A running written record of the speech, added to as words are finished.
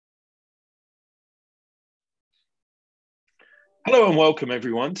Hello and welcome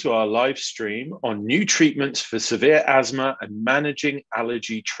everyone to our live stream on new treatments for severe asthma and managing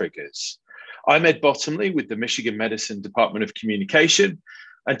allergy triggers. I'm Ed Bottomley with the Michigan Medicine Department of Communication,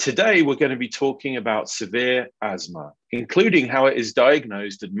 and today we're going to be talking about severe asthma, including how it is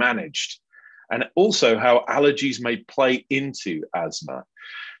diagnosed and managed, and also how allergies may play into asthma.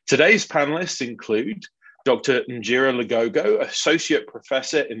 Today's panelists include Dr. Njira Lugogo, Associate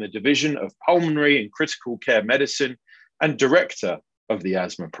Professor in the Division of Pulmonary and Critical Care Medicine and Director of the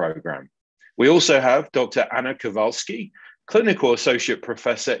Asthma Program. We also have Dr. Anna Kovalszki, Clinical Associate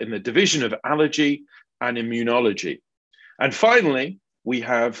Professor in the Division of Allergy and Immunology. And finally, we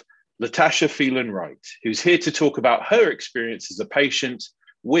have Latasha Phelan Wright, who's here to talk about her experience as a patient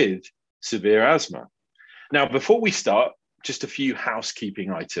with severe asthma. Now, before we start, just a few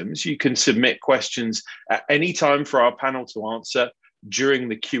housekeeping items. You can submit questions at any time for our panel to answer during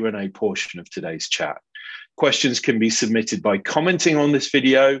the Q&A portion of today's chat. Questions can be submitted by commenting on this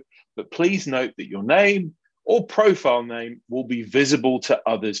video, but please note that your name or profile name will be visible to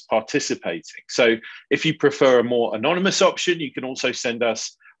others participating. So if you prefer a more anonymous option, you can also send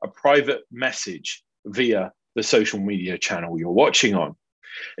us a private message via the social media channel you're watching on.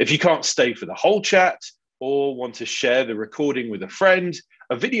 If you can't stay for the whole chat or want to share the recording with a friend,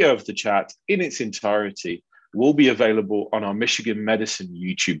 a video of the chat in its entirety will be available on our Michigan Medicine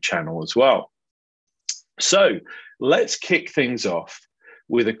YouTube channel as well. So let's kick things off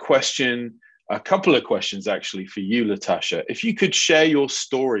with a couple of questions actually for you, Latasha. If you could share your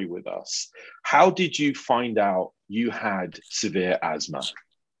story with us, how did you find out you had severe asthma?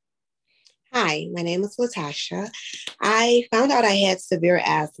 Hi, my name is Latasha. I found out I had severe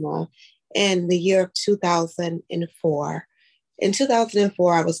asthma in the year of 2004. In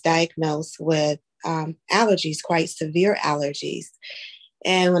 2004, I was diagnosed with allergies, quite severe allergies.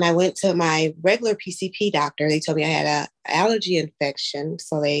 And when I went to my regular PCP doctor, they told me I had an allergy infection.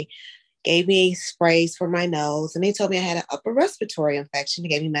 So they gave me sprays for my nose, and they told me I had an upper respiratory infection. They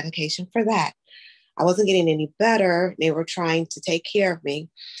gave me medication for that. I wasn't getting any better. They were trying to take care of me.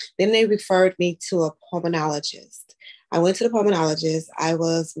 Then they referred me to a pulmonologist. I went to the pulmonologist. I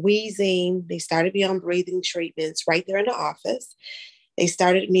was wheezing. They started me on breathing treatments right there in the office. They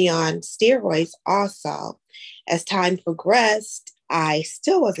started me on steroids also. As time progressed, I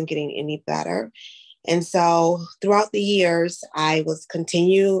still wasn't getting any better. And so throughout the years, I was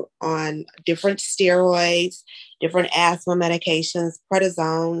continue on different steroids, different asthma medications,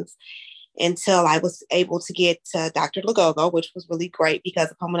 prednisones, until I was able to get to Dr. Lugogo, which was really great because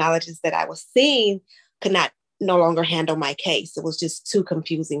the pulmonologist that I was seeing could no longer handle my case. It was just too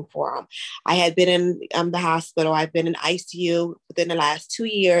confusing for them. I had been in the hospital. I've been in ICU within the last 2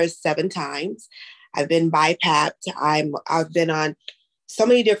 years, 7 times. I've been BiPAP'd. I've been on so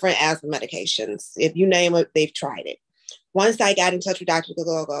many different asthma medications. If you name it, they've tried it. Once I got in touch with Dr.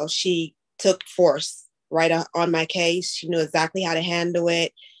 Lugogo, she took force right on my case. She knew exactly how to handle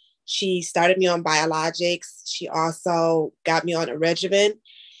it. She started me on biologics. She also got me on a regimen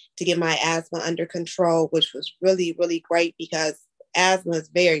to get my asthma under control, which was really, really great because asthma is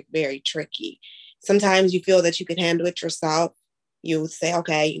very, very tricky. Sometimes you feel that you can handle it yourself. You would say,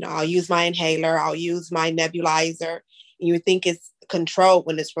 okay, I'll use my inhaler, I'll use my nebulizer. And you would think it's controlled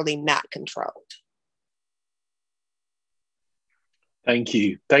when it's really not controlled. Thank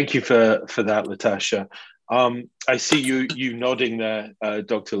you. Thank you for that, Latasha. I see you nodding there,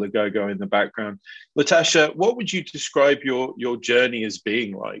 Dr. Lugogo in the background. Latasha, what would you describe your journey as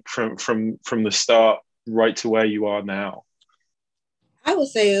being like from the start right to where you are now? I would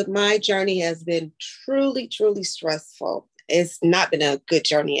say my journey has been truly, truly stressful. It's not been a good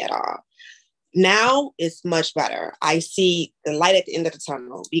journey at all. Now it's much better. I see the light at the end of the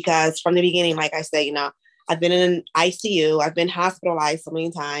tunnel because from the beginning, like I say, I've been in ICU. I've been hospitalized so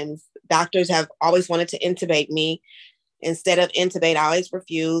many times. Doctors have always wanted to intubate me. Instead of intubate, I always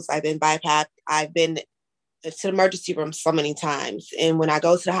refuse. I've been BiPAP. I've been to the emergency room so many times. And when I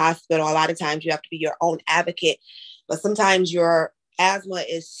go to the hospital, a lot of times you have to be your own advocate. But sometimes your asthma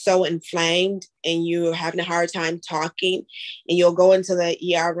is so inflamed and you're having a hard time talking, and you'll go into the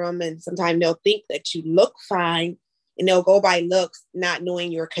ER room and sometimes they'll think that you look fine and they'll go by looks, not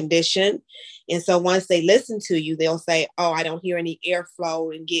knowing your condition. And so once they listen to you, they'll say, oh, I don't hear any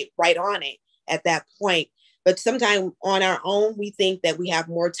airflow, and get right on it at that point. But sometimes on our own, we think that we have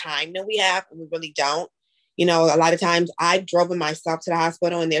more time than we have, and we really don't. A lot of times I've driven myself to the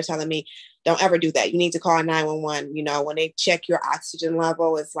hospital and they're telling me, don't ever do that. You need to call 911. When they check your oxygen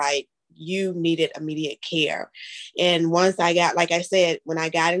level, it's like you needed immediate care. And once I got, like I said, when I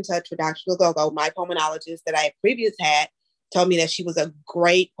got in touch with Dr. Lugogo, my pulmonologist that I had previously had told me that she was a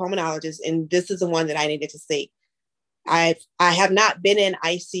great pulmonologist, and this is the one that I needed to see. I have not been in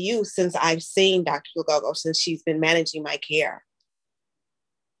ICU since I've seen Dr. Lugogo, since she's been managing my care.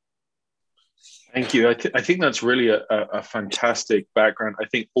 Thank you. I think that's really a fantastic background. I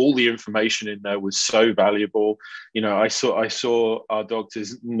think all the information in there was so valuable. You know, I saw our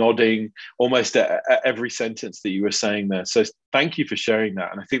doctors nodding almost at every sentence that you were saying there. So thank you for sharing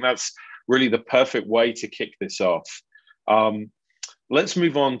that. And I think that's really the perfect way to kick this off. Let's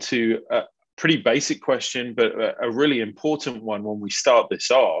move on to a pretty basic question, but a really important one when we start this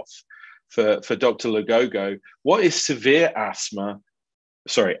off for Dr. Lugogo. What is severe asthma,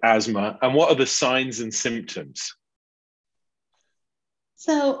 and what are the signs and symptoms?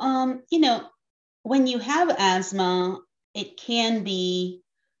 So, when you have asthma, it can be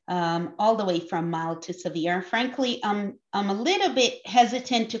all the way from mild to severe. Frankly, I'm a little bit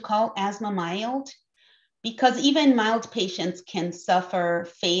hesitant to call asthma mild, because even mild patients can suffer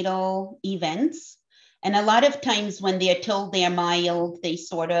fatal events. And a lot of times when they're told they're mild, they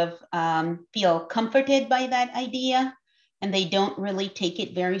sort of feel comforted by that idea, and they don't really take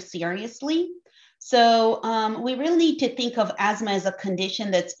it very seriously. So we really need to think of asthma as a condition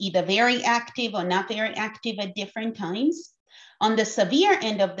that's either very active or not very active at different times. On the severe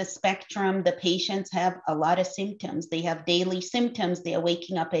end of the spectrum, the patients have a lot of symptoms. They have daily symptoms. They're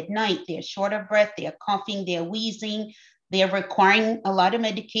waking up at night. They're short of breath. They're coughing. They're wheezing. They're requiring a lot of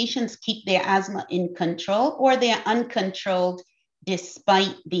medications to keep their asthma in control, or they're uncontrolled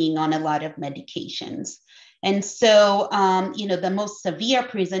despite being on a lot of medications. And so, the most severe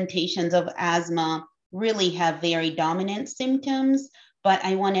presentations of asthma really have very dominant symptoms. But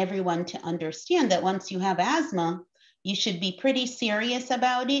I want everyone to understand that once you have asthma, you should be pretty serious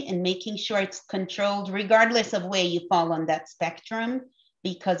about it and making sure it's controlled, regardless of where you fall on that spectrum,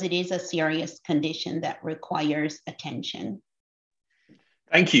 because it is a serious condition that requires attention.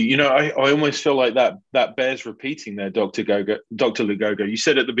 Thank you. I almost feel like that bears repeating there, Dr. Lugogo. You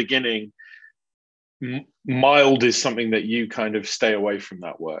said at the beginning, mild is something that you kind of stay away from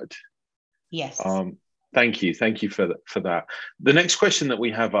that word. Yes. Thank you for that. The next question that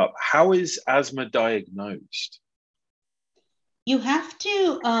we have up: how is asthma diagnosed? You have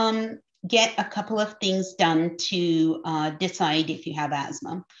to get a couple of things done to decide if you have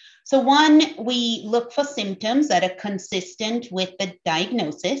asthma. So one, we look for symptoms that are consistent with the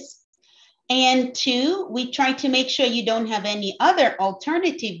diagnosis. And two, we try to make sure you don't have any other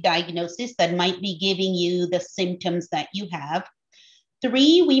alternative diagnosis that might be giving you the symptoms that you have.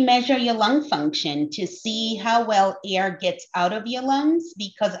 Three, we measure your lung function to see how well air gets out of your lungs,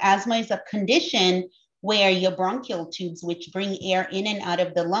 because asthma is a condition where your bronchial tubes, which bring air in and out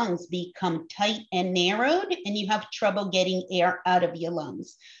of the lungs, become tight and narrowed, and you have trouble getting air out of your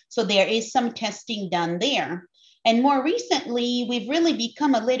lungs. So there is some testing done there. And more recently, we've really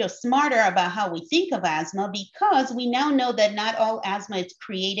become a little smarter about how we think of asthma, because we now know that not all asthma is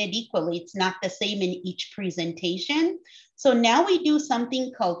created equally. It's not the same in each presentation. So now we do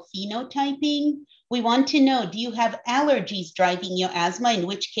something called phenotyping. We want to know, do you have allergies driving your asthma? In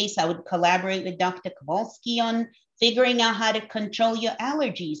which case I would collaborate with Dr. Kovalszki on figuring out how to control your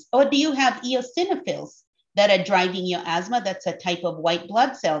allergies. Or do you have eosinophils that are driving your asthma? That's a type of white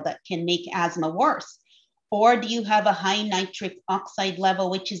blood cell that can make asthma worse. Or do you have a high nitric oxide level,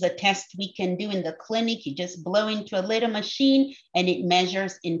 which is a test we can do in the clinic. You just blow into a little machine and it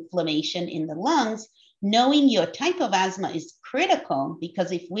measures inflammation in the lungs. Knowing your type of asthma is critical,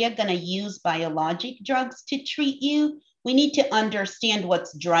 because if we are going to use biologic drugs to treat you, we need to understand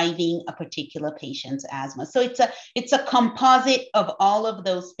what's driving a particular patient's asthma. So it's a composite of all of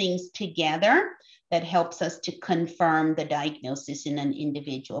those things together that helps us to confirm the diagnosis in an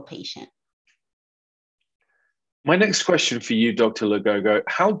individual patient. My next question for you, Dr. Lugogo: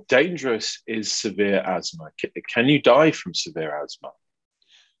 how dangerous is severe asthma? Can you die from severe asthma?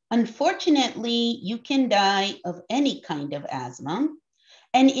 Unfortunately, you can die of any kind of asthma.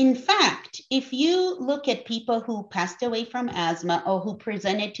 And in fact, if you look at people who passed away from asthma or who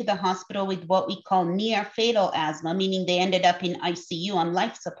presented to the hospital with what we call near fatal asthma, meaning they ended up in ICU on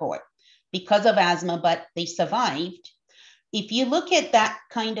life support because of asthma, but they survived. If you look at that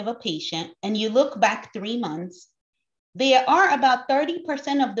kind of a patient and you look back 3 months, there are about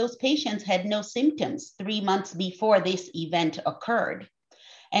 30% of those patients had no symptoms 3 months before this event occurred.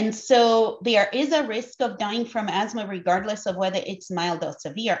 And so there is a risk of dying from asthma, regardless of whether it's mild or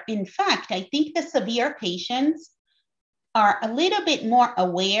severe. In fact, I think the severe patients are a little bit more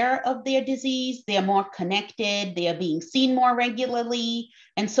aware of their disease. They're more connected. They are being seen more regularly.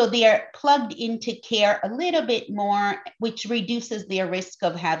 And so they're plugged into care a little bit more, which reduces their risk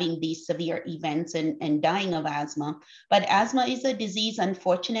of having these severe events and dying of asthma. But asthma is a disease,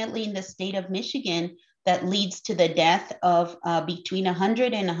 unfortunately, in the state of Michigan, that leads to the death of between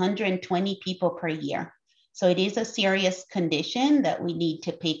 100 and 120 people per year. So it is a serious condition that we need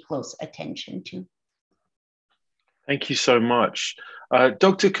to pay close attention to. Thank you so much.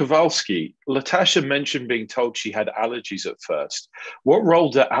 Dr. Kovalszki, Latasha mentioned being told she had allergies at first. What role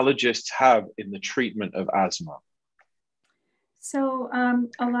do allergists have in the treatment of asthma? So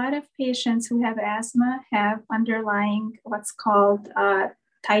a lot of patients who have asthma have underlying what's called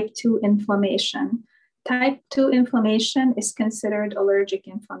type 2 inflammation. Type 2 inflammation is considered allergic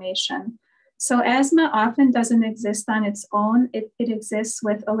inflammation. So asthma often doesn't exist on its own. It exists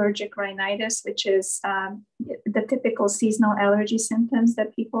with allergic rhinitis, which is the typical seasonal allergy symptoms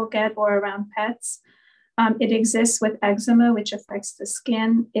that people get, or around pets. It exists with eczema, which affects the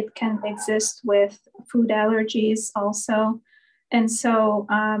skin. It can exist with food allergies also. And so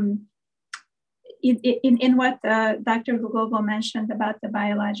in what Dr. Lugogo mentioned about the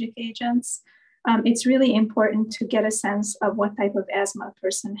biologic agents, it's really important to get a sense of what type of asthma a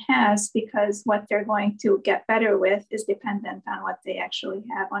person has, because what they're going to get better with is dependent on what they actually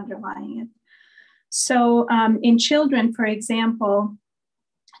have underlying it. So in children, for example,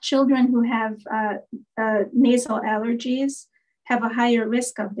 children who have nasal allergies have a higher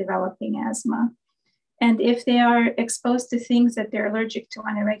risk of developing asthma. And if they are exposed to things that they're allergic to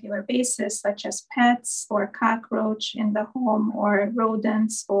on a regular basis, such as pets or cockroach in the home, or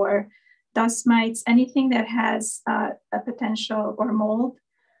rodents or dust mites, anything that has a potential, or mold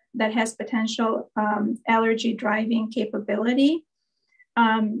that has potential allergy driving capability,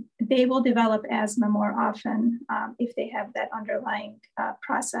 they will develop asthma more often if they have that underlying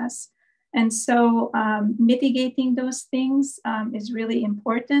process. And so mitigating those things is really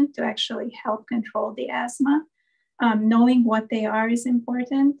important to actually help control the asthma. Knowing what they are is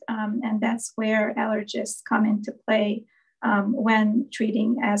important, and that's where allergists come into play when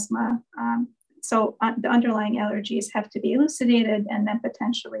treating asthma. So the underlying allergies have to be elucidated and then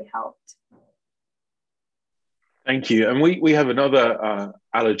potentially helped. Thank you. And we have another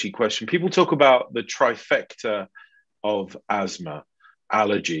allergy question. People talk about the trifecta of asthma,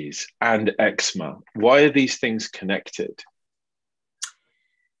 allergies, and eczema. Why are these things connected?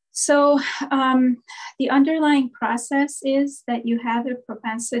 So the underlying process is that you have a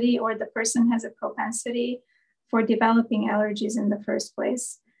propensity, or the person has a propensity for developing allergies in the first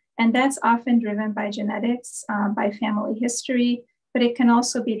place. And that's often driven by genetics, by family history, but it can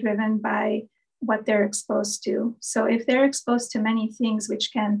also be driven by what they're exposed to. So if they're exposed to many things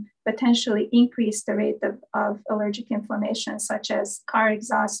which can potentially increase the rate of allergic inflammation, such as car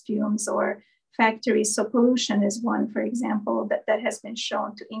exhaust fumes or factories, so pollution is one, for example, that has been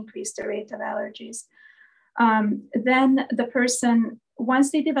shown to increase the rate of allergies. Then the person, once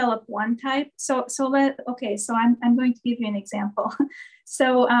they develop one type, so I'm going to give you an example.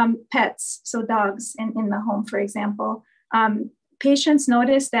 So pets, so dogs in the home, for example, patients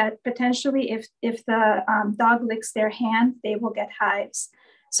notice that potentially if the dog licks their hand, they will get hives.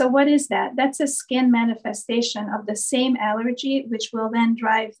 So what is that? That's a skin manifestation of the same allergy, which will then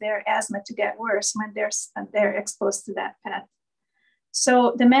drive their asthma to get worse when they're exposed to that pet.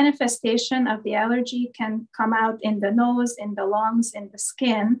 So the manifestation of the allergy can come out in the nose, in the lungs, in the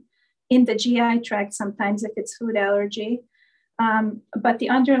skin, in the GI tract sometimes if it's food allergy. But the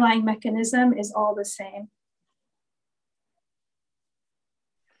underlying mechanism is all the same.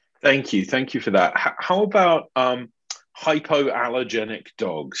 Thank you. Thank you for that. How about hypoallergenic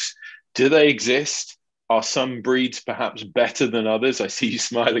dogs? Do they exist? Are some breeds perhaps better than others? I see you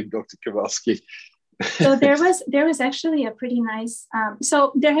smiling, Dr. Kovalszki. So there was actually a pretty nice,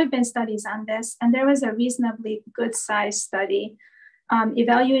 so there have been studies on this, and there was a reasonably good size study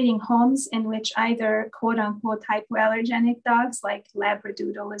evaluating homes in which either quote unquote hypoallergenic dogs, like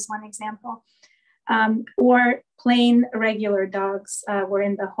Labradoodle is one example, or plain regular dogs were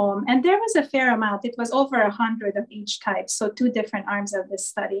in the home. And there was a fair amount. It was over 100 of each type. So 2 different arms of this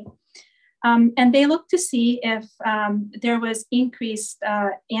study. And they looked to see if there was increased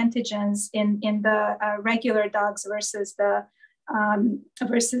antigens in the regular dogs versus the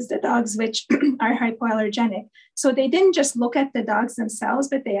dogs which are hypoallergenic. So they didn't just look at the dogs themselves,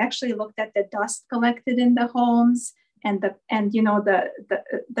 but they actually looked at the dust collected in the homes and the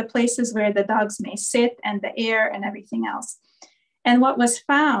places where the dogs may sit and the air and everything else. And what was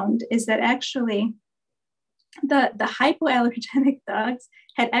found is that actually the hypoallergenic dogs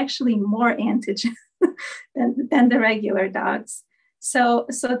had actually more antigen than the regular dogs. So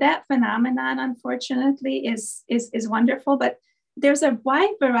that phenomenon, unfortunately, is wonderful, but there's a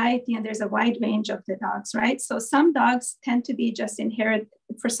wide variety and there's a wide range of the dogs, right? So some dogs tend to be just inherent.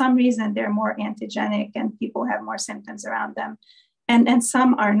 For some reason, they're more antigenic and people have more symptoms around them. And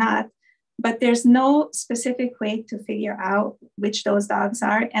some are not. but there's no specific way to figure out which those dogs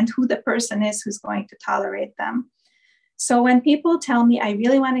are and who the person is who's going to tolerate them. So when people tell me I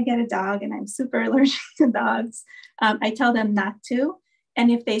really want to get a dog and I'm super allergic to dogs, I tell them not to. And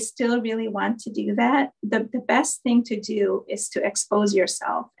if they still really want to do that, the best thing to do is to expose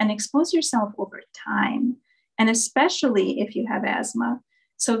yourself and expose yourself over time. And especially if you have asthma.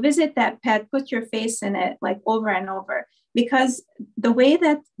 So visit that pet, put your face in it like over and over, because the way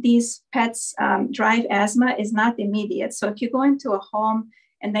that these pets drive asthma is not immediate. So if you go into a home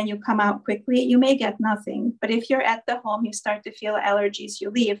and then you come out quickly, you may get nothing. But if you're at the home, you start to feel allergies, you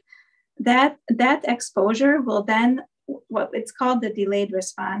leave. That exposure will then, what it's called the delayed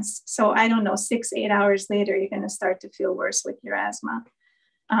response. So I don't know, 6-8 hours later, you're going to start to feel worse with your asthma.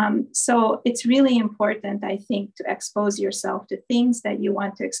 So it's really important, I think, to expose yourself to things that you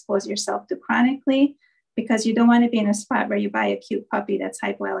want to expose yourself to chronically, because you don't want to be in a spot where you buy a cute puppy that's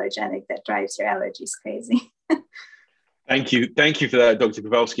hypoallergenic that drives your allergies crazy. Thank you. Thank you for that, Dr.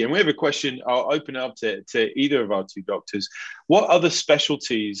 Kovalszki. And we have a question. I'll open it up to either of our two doctors. What other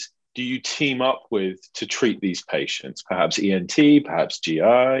specialties do you team up with to treat these patients? Perhaps ENT, perhaps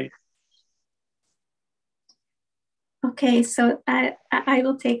GI? Okay, so I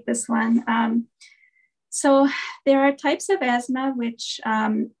will take this one. So there are types of asthma which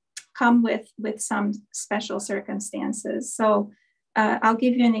come with some special circumstances. So I'll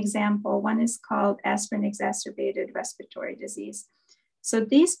give you an example. One is called aspirin-exacerbated respiratory disease. So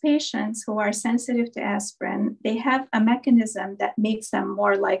these patients who are sensitive to aspirin, they have a mechanism that makes them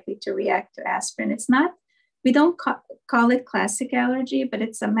more likely to react to aspirin. It's not, we don't call it classic allergy, but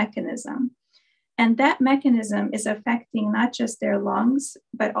it's a mechanism. And that mechanism is affecting not just their lungs,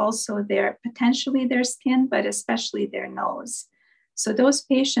 but also potentially their skin, but especially their nose. So those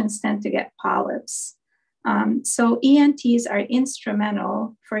patients tend to get polyps. So ENTs are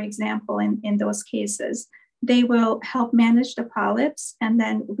instrumental, for example, in those cases. They will help manage the polyps, and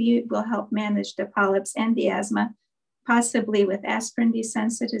then we will help manage the polyps and the asthma, possibly with aspirin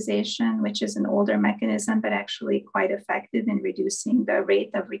desensitization, which is an older mechanism, but actually quite effective in reducing the rate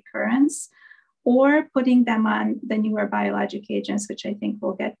of recurrence, or putting them on the newer biologic agents, which I think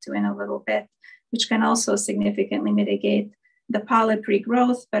we'll get to in a little bit, which can also significantly mitigate the polyp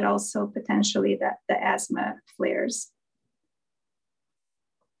regrowth, but also potentially the asthma flares.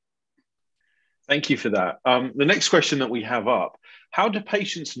 Thank you for that. The next question that we have up, how do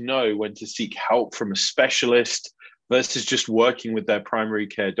patients know when to seek help from a specialist versus just working with their primary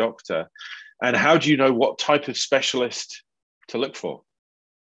care doctor? And how do you know what type of specialist to look for?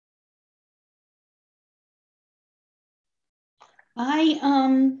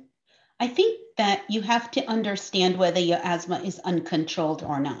 I think that you have to understand whether your asthma is uncontrolled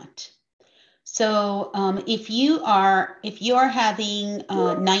or not. So if you're having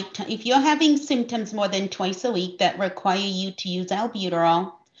symptoms more than twice a week that require you to use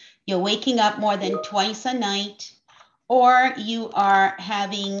albuterol, you're waking up more than twice a night, or you are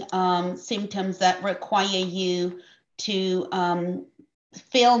having symptoms that require you to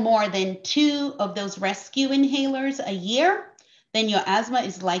fill more than 2 of those rescue inhalers a year, then your asthma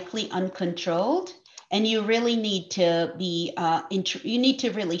is likely uncontrolled, and you really need to be you need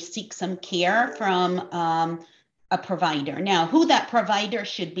to really seek some care from a provider. Now, who that provider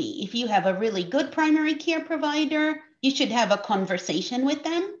should be, if you have a really good primary care provider, you should have a conversation with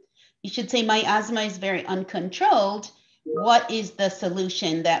them. You should say, my asthma is very uncontrolled. What is the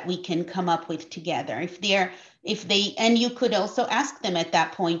solution that we can come up with together? And you could also ask them at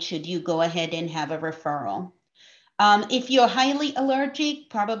that point, should you go ahead and have a referral? If you're highly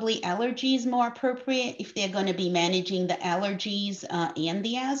allergic, probably allergy is more appropriate if they're going to be managing the allergies and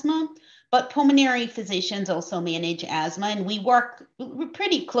the asthma. But pulmonary physicians also manage asthma, and we work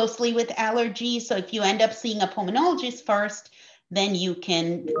pretty closely with allergies. So if you end up seeing a pulmonologist first, then you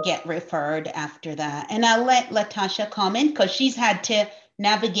can get referred after that. And I'll let Latasha comment because she's had to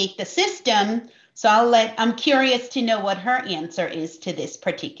navigate the system. So I'm curious to know what her answer is to this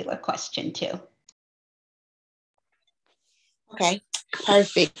particular question too. Okay,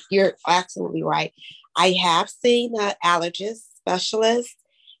 perfect. You're absolutely right. I have seen an allergist specialist,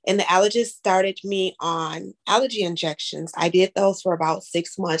 and the allergist started me on allergy injections. I did those for about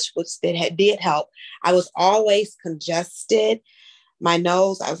 6 months, which did help. I was always congested. My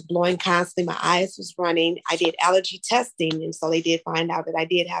nose, I was blowing constantly. My eyes was running. I did allergy testing, and so they did find out that I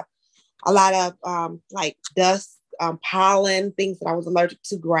did have a lot of like dust, pollen, things that I was allergic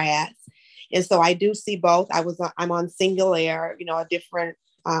to, grass. And so I do see both. I'm on Singulair, a different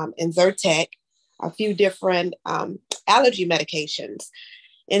Zyrtec, a few different allergy medications.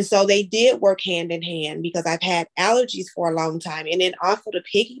 And so they did work hand in hand because I've had allergies for a long time. And then also to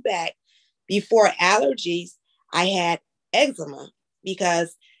piggyback Before allergies, I had eczema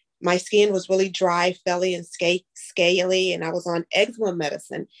because my skin was really dry, felly, and scaly, and I was on eczema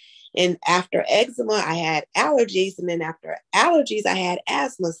medicine. And after eczema, I had allergies. And then after allergies, I had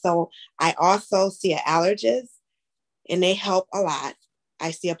asthma. So I also see an allergist, and they help a lot.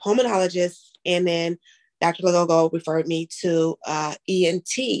 I see a pulmonologist, and then Dr. Lugogo referred me to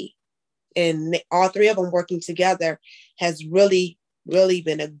ENT. And all three of them working together has really, really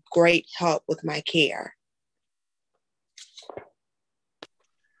been a great help with my care.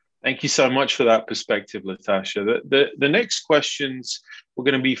 Thank you so much for that perspective, Latasha. The next questions, we're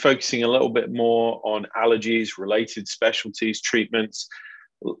going to be focusing a little bit more on allergies, related specialties, treatments.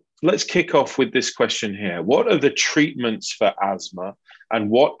 Let's kick off with this question here. What are the treatments for asthma and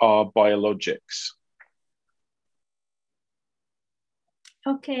what are biologics?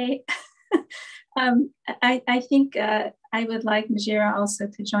 Okay. I think I would like Njira also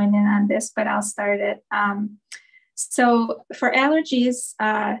to join in on this, but I'll start it. So for allergies,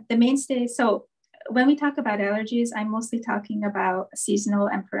 the mainstay, so when we talk about allergies, I'm mostly talking about seasonal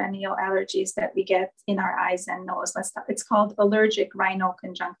and perennial allergies that we get in our eyes and nose. It's called allergic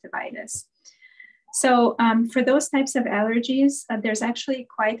rhinoconjunctivitis. So for those types of allergies, there's actually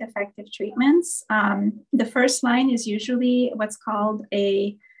quite effective treatments. The first line is usually what's called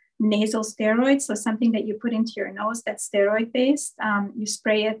a nasal steroid, so something that you put into your nose that's steroid-based. You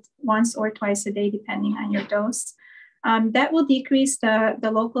spray it once or twice a day, depending on your dose. That will decrease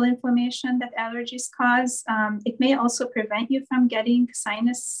the local inflammation that allergies cause. It may also prevent you from getting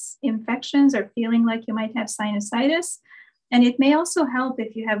sinus infections or feeling like you might have sinusitis. And it may also help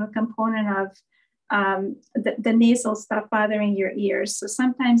if you have a component of the nasal stuff bothering your ears. So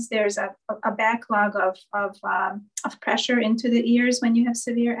sometimes there's a backlog of pressure into the ears when you have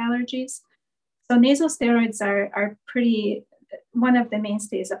severe allergies. So nasal steroids are pretty one of the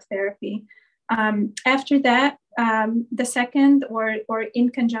mainstays of therapy. After that, the second or in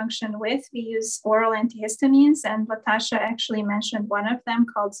conjunction with, we use oral antihistamines, and Latasha actually mentioned one of them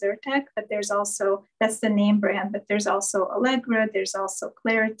called Zyrtec, but there's also, that's the name brand, but there's also Allegra, there's also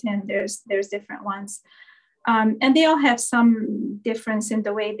Claritin, there's different ones. And they all have some difference in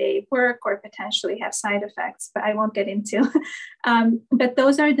the way they work or potentially have side effects, but I won't get into. But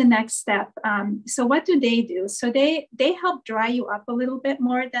those are the next step. So what do? So they help dry you up a little bit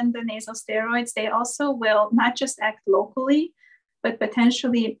more than the nasal steroids. They also will not just act locally, but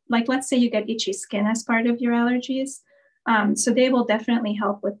potentially, like let's say you get itchy skin as part of your allergies. So they will definitely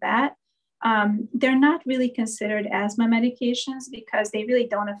help with that. They're not really considered asthma medications because they really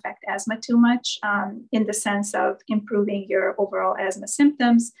don't affect asthma too much in the sense of improving your overall asthma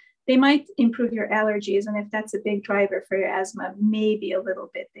symptoms. They might improve your allergies, and if that's a big driver for your asthma, maybe a little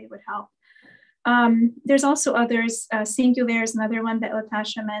bit they would help. There's also others. Singulair is another one that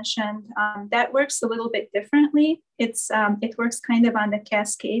Latasha mentioned. That works a little bit differently. It works kind of on the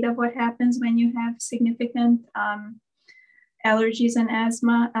cascade of what happens when you have significant allergies and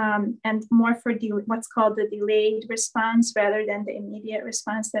asthma, and more for what's called the delayed response rather than the immediate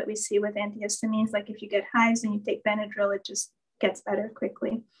response that we see with antihistamines. Like if you get hives and you take Benadryl, it just gets better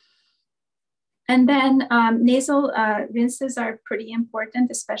quickly. And then nasal rinses are pretty important,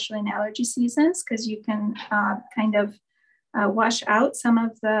 especially in allergy seasons, because you can kind of wash out some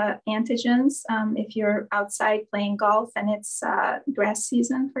of the antigens if you're outside playing golf and it's grass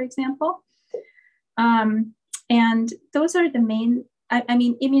season, for example. And those are the main, I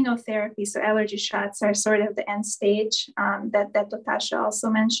mean, immunotherapy, so allergy shots are sort of the end stage that Latasha also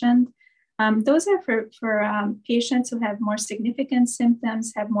mentioned. Those are for patients who have more significant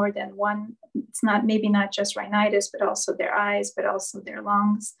symptoms, have more than one, it's not maybe not just rhinitis, but also their eyes, but also their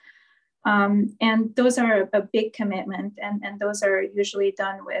lungs. And those are a big commitment, and those are usually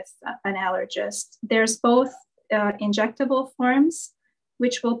done with an allergist. There's both injectable forms,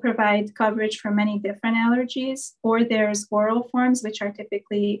 which will provide coverage for many different allergies, or there's oral forms, which are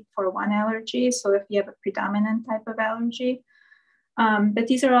typically for one allergy. So if you have a predominant type of allergy, but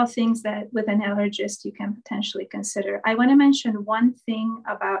these are all things that with an allergist you can potentially consider. I want to mention one thing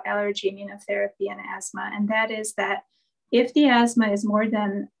about allergy immunotherapy and asthma, and that is that if the asthma is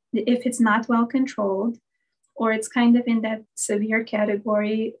if it's not well controlled, or it's kind of in that severe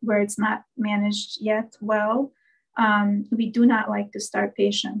category where it's not managed yet well, we do not like to start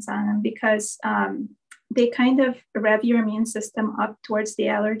patients on them because they kind of rev your immune system up towards the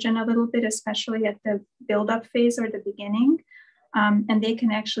allergen a little bit, especially at the buildup phase or the beginning. And they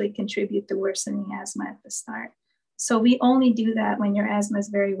can actually contribute to worsening asthma at the start. So we only do that when your asthma is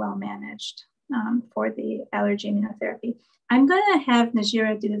very well managed for the allergy immunotherapy. I'm going to have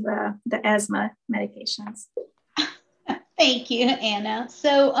Njira do the asthma medications. Thank you, Anna.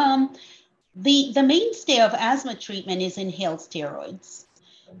 So The mainstay of asthma treatment is inhaled steroids.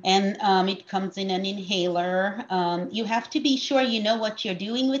 And it comes in an inhaler. You have to be sure you know what you're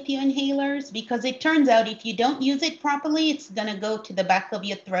doing with your inhalers, because it turns out if you don't use it properly, it's going to go to the back of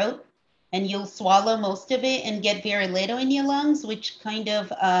your throat and you'll swallow most of it and get very little in your lungs, which kind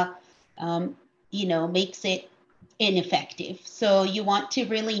of, makes it ineffective. So you want to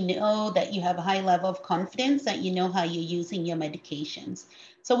really know that you have a high level of confidence that you know how you're using your medications.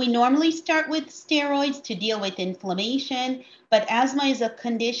 So we normally start with steroids to deal with inflammation, but asthma is a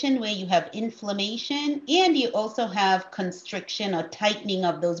condition where you have inflammation and you also have constriction or tightening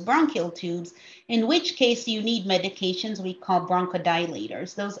of those bronchial tubes, in which case you need medications we call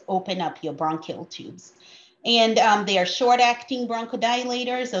bronchodilators. Those open up your bronchial tubes. And they are short-acting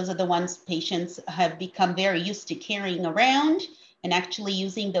bronchodilators. Those are the ones patients have become very used to carrying around, and actually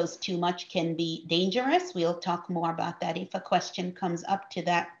using those too much can be dangerous. We'll talk more about that if a question comes up to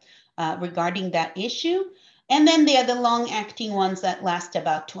that regarding that issue. And then there are the long-acting ones that last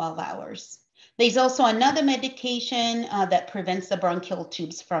about 12 hours. There's also another medication that prevents the bronchial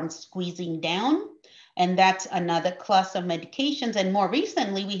tubes from squeezing down. And that's another class of medications. And more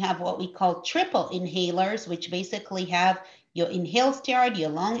recently, we have what we call triple inhalers, which basically have your inhaled steroid, your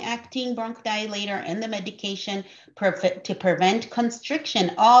long-acting bronchodilator, and the medication to prevent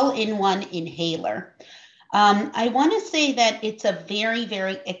constriction, all in one inhaler. I want to say that it's a very,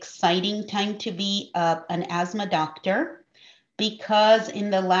 very exciting time to be an asthma doctor, because in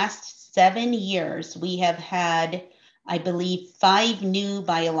the last 7 years, we have had, I believe, 5 new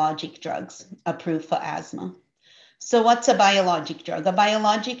biologic drugs approved for asthma. So what's a biologic drug? A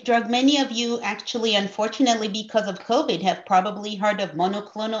biologic drug, many of you actually, unfortunately, because of COVID, have probably heard of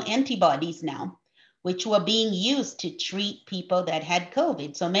monoclonal antibodies now, which were being used to treat people that had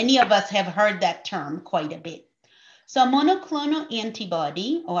COVID. So many of us have heard that term quite a bit. So a monoclonal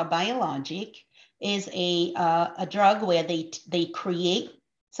antibody or a biologic is a drug where they create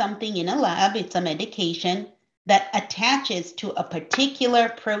something in a lab. It's a medication that attaches to a particular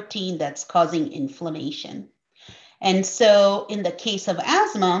protein that's causing inflammation. And so in the case of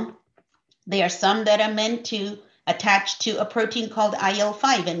asthma, there are some that are meant to attach to a protein called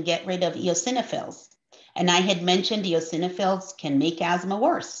IL-5 and get rid of eosinophils. And I had mentioned eosinophils can make asthma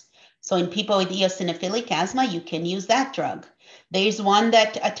worse. So in people with eosinophilic asthma, you can use that drug. There's one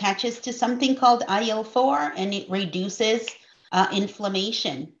that attaches to something called IL-4, and it reduces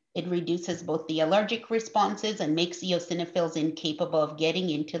inflammation. It reduces both the allergic responses and makes eosinophils incapable of getting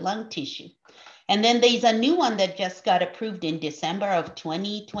into lung tissue. And then there's a new one that just got approved in December of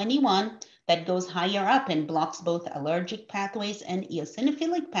 2021 that goes higher up and blocks both allergic pathways and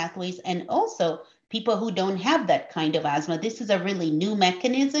eosinophilic pathways, and also people who don't have that kind of asthma. This is a really new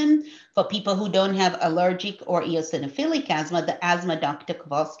mechanism for people who don't have allergic or eosinophilic asthma, the asthma Dr.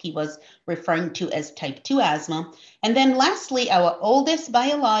 Kovalszki was referring to as type 2 asthma. And then lastly, our oldest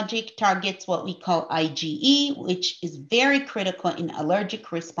biologic targets what we call IgE, which is very critical in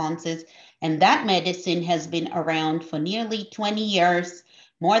allergic responses. And that medicine has been around for nearly 20 years,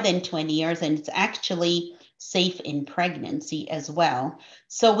 more than 20 years, and it's actually safe in pregnancy as well.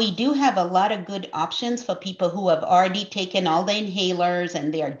 So we do have a lot of good options for people who have already taken all the inhalers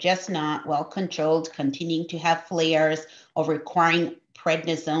and they are just not well controlled, continuing to have flares, or requiring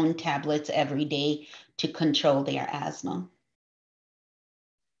prednisone tablets every day to control their asthma.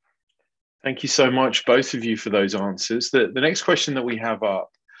 Thank you so much, both of you, for those answers. The next question that we have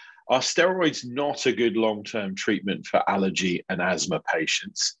up: are steroids not a good long-term treatment for allergy and asthma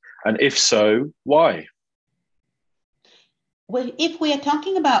patients? And if so, why? Well, if we are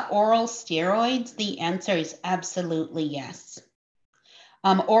talking about oral steroids, the answer is absolutely yes.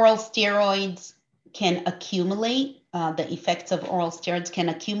 Oral steroids can accumulate. The effects of oral steroids can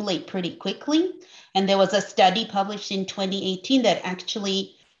accumulate pretty quickly. And there was a study published in 2018 that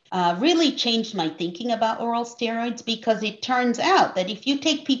actually really changed my thinking about oral steroids, because it turns out that if you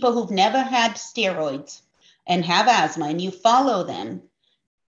take people who've never had steroids and have asthma and you follow them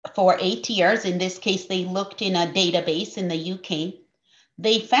for 8 years, in this case, they looked in a database in the UK,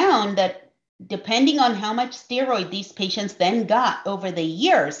 they found that depending on how much steroid these patients then got over the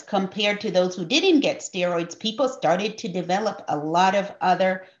years compared to those who didn't get steroids, people started to develop a lot of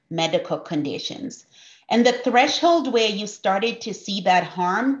other medical conditions. And the threshold where you started to see that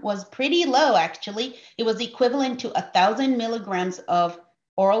harm was pretty low, actually. It was equivalent to 1,000 milligrams of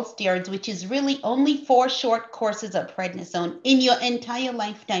oral steroids, which is really only 4 short courses of prednisone in your entire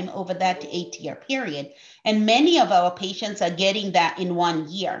lifetime over that 8-year period. And many of our patients are getting that in 1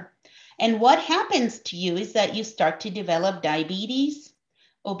 year. And what happens to you is that you start to develop diabetes,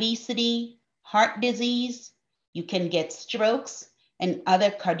 obesity, heart disease, you can get strokes. and other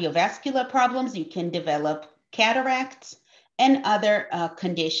cardiovascular problems. You can develop cataracts and other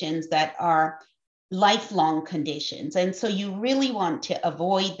conditions that are lifelong conditions. And so you really want to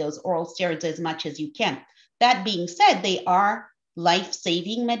avoid those oral steroids as much as you can. That being said, they are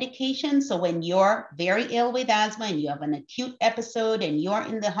life-saving medications. So when you're very ill with asthma and you have an acute episode and you're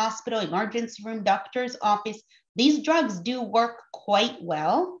in the hospital, emergency room, doctor's office, these drugs do work quite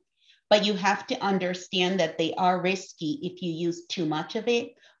well, but you have to understand that they are risky if you use too much of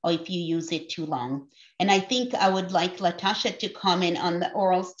it or if you use it too long. And I think I would like Latasha to comment on the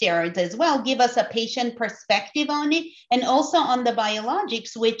oral steroids as well, give us a patient perspective on it, and also on the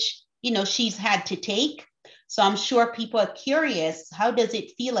biologics, which, you know, she's had to take. So I'm sure people are curious, how does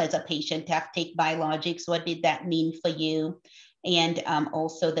it feel as a patient to have to take biologics? What did that mean for you? And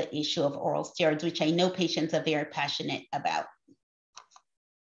also the issue of oral steroids, which I know patients are very passionate about.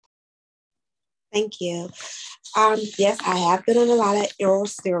 Thank you. Yes, I have been on a lot of oral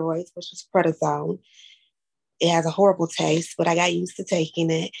steroids, which is prednisone. It has a horrible taste, but I got used to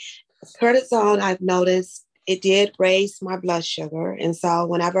taking it. Prednisone, I've noticed it did raise my blood sugar. And so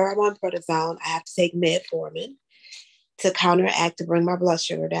whenever I'm on prednisone, I have to take metformin to counteract, to bring my blood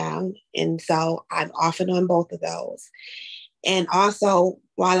sugar down. And so I'm often on both of those. And also,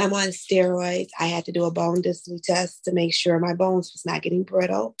 while I'm on steroids, I had to do a bone density test to make sure my bones was not getting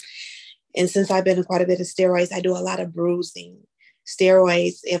brittle. And since I've been on quite a bit of steroids, I do a lot of bruising.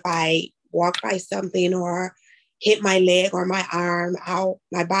 Steroids, if I walk by something or hit my leg or my arm,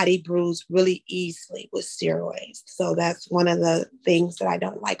 my body bruise really easily with steroids. So that's one of the things that I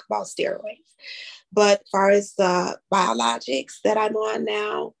don't like about steroids. But as far as the biologics that I'm on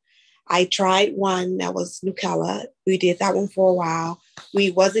now, I tried one that was Nucala. We did that one for a while.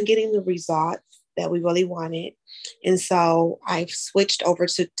 We wasn't getting the results that we really wanted. And so I've switched over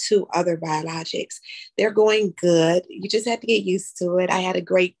to 2 other biologics. They're going good. You just have to get used to it. I had a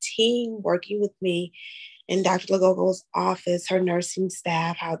great team working with me in Dr. Lugogo's office, her nursing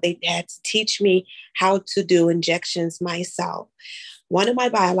staff, how they had to teach me how to do injections myself. One of my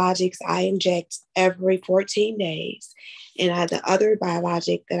biologics I inject every 14 days. And the other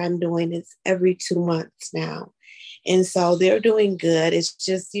biologic that I'm doing is every 2 months now. And so they're doing good. It's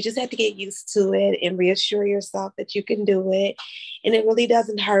just, you just have to get used to it and reassure yourself that you can do it. And it really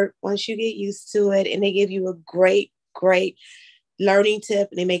doesn't hurt once you get used to it. And they give you a great, great learning tip,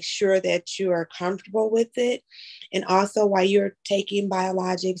 and they make sure that you are comfortable with it. And also, while you're taking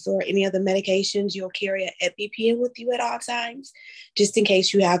biologics or any other medications, you'll carry an EpiPen with you at all times, just in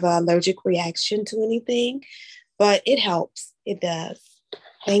case you have an allergic reaction to anything. But it helps. It does.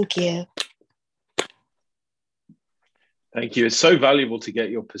 Thank you. Thank you. It's so valuable to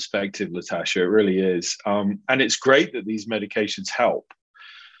get your perspective, Latasha. It really is. And it's great that these medications help,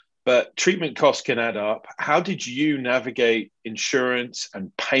 but treatment costs can add up. How did you navigate insurance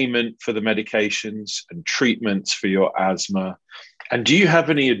and payment for the medications and treatments for your asthma? And do you have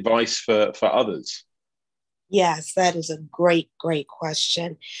any advice for others? Yes, that is a great, great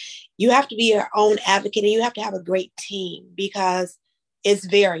question. You have to be your own advocate, and you have to have a great team, because it's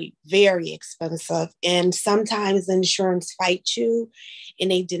very, very expensive. And sometimes insurance fights you and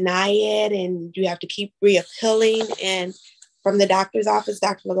they deny it, and you have to keep reappealing. And from the doctor's office,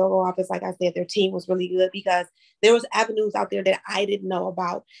 Dr. Lugogo office, like I said, their team was really good, because there was avenues out there that I didn't know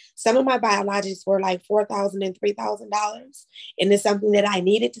about. Some of my biologics were like $4,000 and $3,000. And it's something that I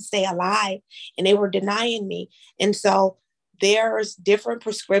needed to stay alive, and they were denying me. And so there's different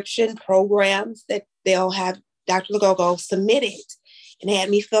prescription programs that they'll have Dr. Lugogo submitted, and they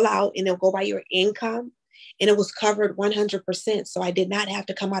had me fill out, and they'll go by your income. And it was covered 100%. So I did not have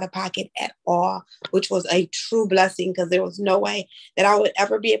to come out of pocket at all, which was a true blessing, because there was no way that I would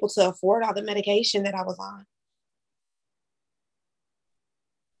ever be able to afford all the medication that I was on.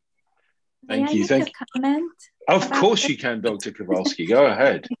 Thank you. May I make a comment? Of course you can, Dr. Kovalszki. Go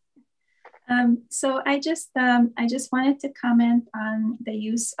ahead. So I just wanted to comment on the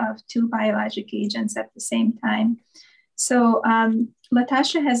use of 2 biologic agents at the same time. So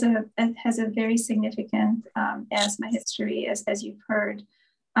Latasha has a very significant asthma history, as you've heard.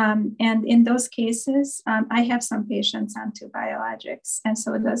 And in those cases, I have some patients on 2 biologics, and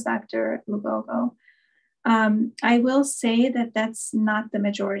so does Dr. Lugogo. I will say that that's not the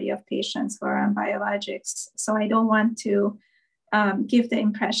majority of patients who are on biologics. So I don't want to give the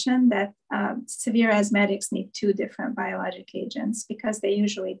impression that severe asthmatics need 2 different biologic agents, because they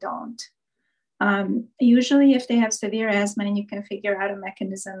usually don't. Usually, if they have severe asthma and you can figure out a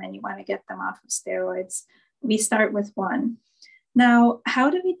mechanism and you want to get them off of steroids, we start with 1. Now, how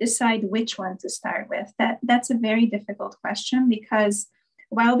do we decide which one to start with? That's a very difficult question, because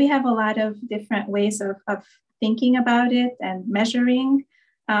while we have a lot of different ways of thinking about it and measuring,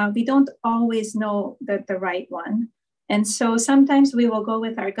 we don't always know the right one. And so sometimes we will go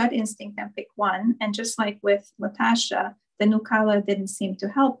with our gut instinct and pick one. And just like with Latasha, the Nucala didn't seem to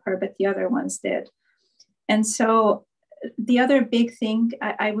help her, but the other ones did. And so the other big thing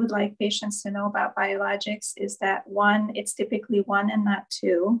I would like patients to know about biologics is that one, it's typically one and not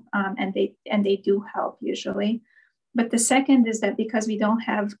two, and they do help usually. But the second is that because we don't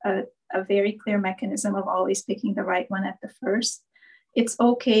have a very clear mechanism of always picking the right one at the first, it's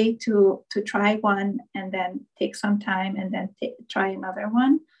okay to try one and then take some time and then try another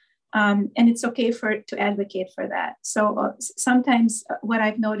one. And it's okay to advocate for that. So sometimes what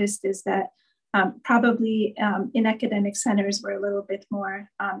I've noticed is that probably in academic centers, we're a little bit more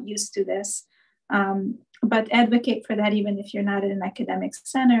used to this, but advocate for that even if you're not in an academic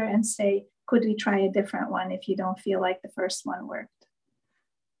center and say, could we try a different one if you don't feel like the first one worked?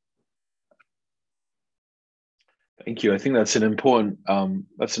 Thank you. I think that's an important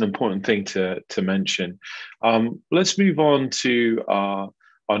thing to mention. Let's move on to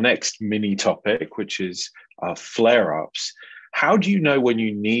our next mini topic, which is flare-ups. How do you know when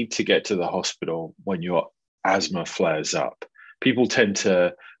you need to get to the hospital when your asthma flares up? People tend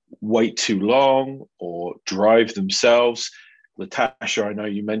to wait too long or drive themselves. Latasha, I know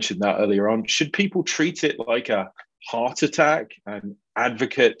you mentioned that earlier on. Should people treat it like a heart attack and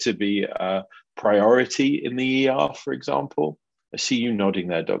advocate to be a priority in the ER, for example? I see you nodding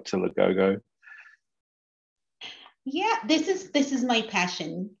there, Dr. Lugogo. Yeah, this is my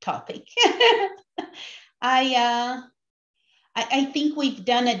passion topic. I think we've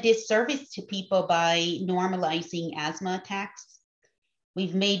done a disservice to people by normalizing asthma attacks.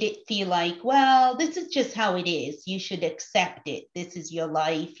 We've made it feel like, well, this is just how it is. You should accept it. This is your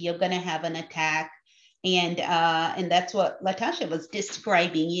life. You're going to have an attack. And that's what Latasha was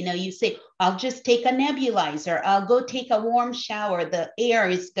describing. You know, you say, I'll just take a nebulizer. I'll go take a warm shower. The air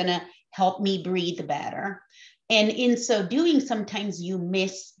is going to help me breathe better. And in so doing, sometimes you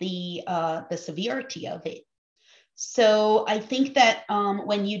miss the severity of it. So I think that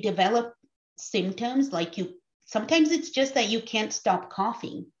when you develop symptoms, sometimes it's just that you can't stop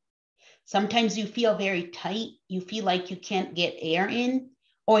coughing. Sometimes you feel very tight. You feel like you can't get air in,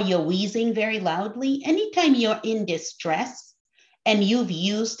 or you're wheezing very loudly. Anytime you're in distress and you've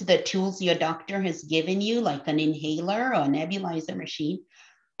used the tools your doctor has given you, like an inhaler or a nebulizer machine,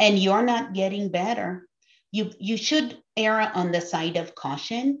 and you're not getting better, you should err on the side of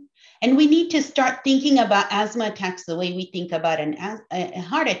caution. And we need to start thinking about asthma attacks the way we think about a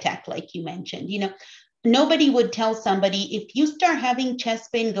heart attack, like you mentioned. You know, nobody would tell somebody, if you start having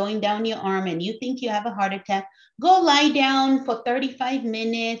chest pain going down your arm and you think you have a heart attack, go lie down for 35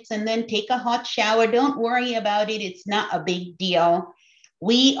 minutes and then take a hot shower. Don't worry about it. It's not a big deal.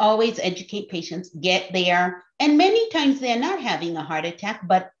 We always educate patients, get there. And many times they're not having a heart attack,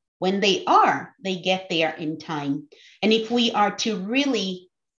 but when they are, they get there in time. And if we are to really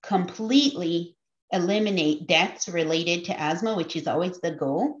completely eliminate deaths related to asthma, which is always the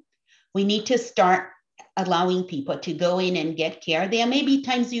goal, we need to start allowing people to go in and get care. There may be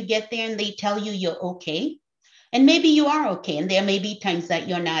times you get there and they tell you you're okay, and maybe you are okay, and there may be times that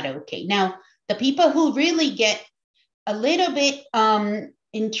you're not okay. Now, the people who really get a little bit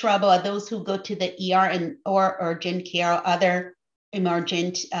in trouble are those who go to the ER or urgent care or other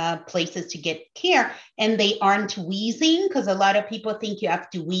emergent places to get care, and they aren't wheezing, because a lot of people think you have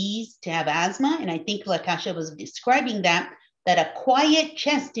to wheeze to have asthma. And I think Latasha was describing that a quiet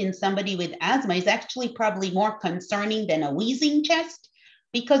chest in somebody with asthma is actually probably more concerning than a wheezing chest,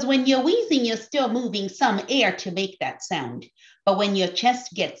 because when you're wheezing, you're still moving some air to make that sound. But when your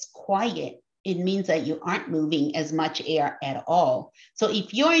chest gets quiet, it means that you aren't moving as much air at all. So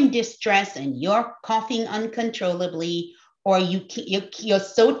if you're in distress and you're coughing uncontrollably, or you're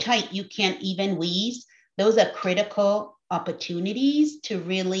so tight you can't even wheeze, those are critical opportunities to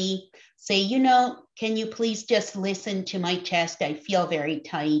really say, you know, can you please just listen to my chest? I feel very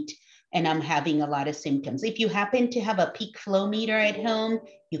tight and I'm having a lot of symptoms. If you happen to have a peak flow meter at home,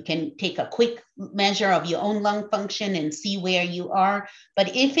 you can take a quick measure of your own lung function and see where you are.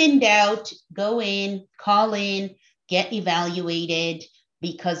 But if in doubt, go in, call in, get evaluated,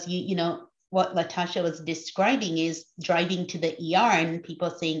 because you know, what Latasha was describing is driving to the ER and people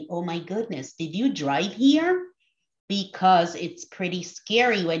saying, oh my goodness, did you drive here? Because it's pretty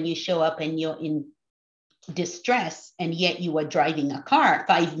scary when you show up and you're in distress and yet you were driving a car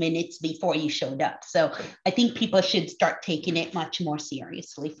 5 minutes before you showed up. So I think people should start taking it much more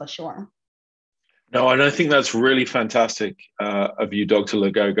seriously, for sure. No, and I think that's really fantastic of you, Dr.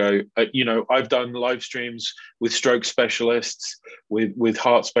 Lugogo. You know, I've done live streams with stroke specialists, with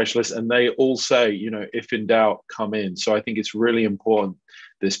heart specialists, and they all say, you know, if in doubt, come in. So I think it's really important,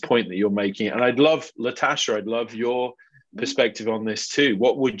 this point that you're making. And I'd love, Latasha, I'd love your perspective on this too.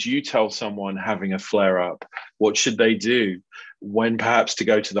 What would you tell someone having a flare-up? What should they do when perhaps to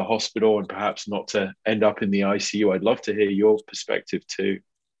go to the hospital and perhaps not to end up in the ICU? I'd love to hear your perspective too.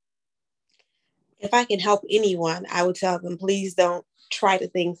 If I can help anyone, I would tell them, please don't try the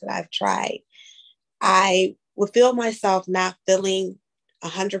things that I've tried. I would feel myself not feeling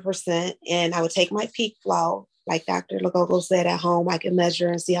 100%, and I would take my peak flow, like Dr. Lugogo said, at home. I can measure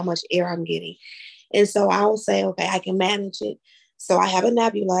and see how much air I'm getting. And so I will say, okay, I can manage it. So I have a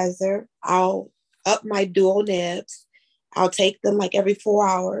nebulizer. I'll up my dual nibs. I'll take them like every 4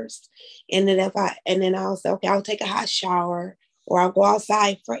 hours. And then I'll say, okay, I'll take a hot shower, or I'll go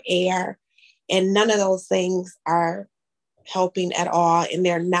outside for air. And none of those things are helping at all. And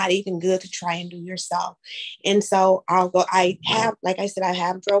they're not even good to try and do yourself. And so I have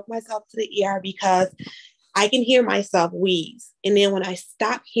drove myself to the ER because I can hear myself wheeze. And then when I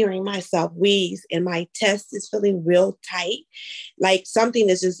stop hearing myself wheeze and my chest is feeling real tight, like something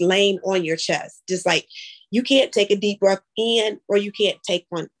is just laying on your chest, just like you can't take a deep breath in or you can't take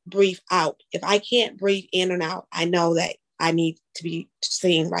one, breathe out. If I can't breathe in and out, I know that I need to be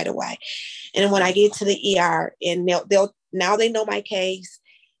seen right away. And when I get to the ER, and they'll now they know my case,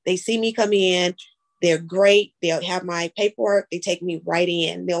 they see me come in, they're great. They'll have my paperwork. They take me right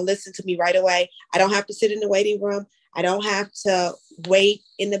in. They'll listen to me right away. I don't have to sit in the waiting room. I don't have to wait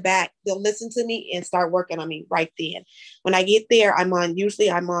in the back. They'll listen to me and start working on me right then. When I get there, I'm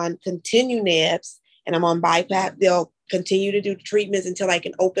on continue nibs and I'm on BiPAP. They'll continue to do treatments until I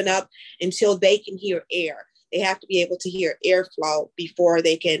can open up, until they can hear air. They have to be able to hear airflow before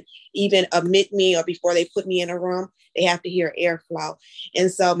they can even admit me, or before they put me in a room. They have to hear airflow. And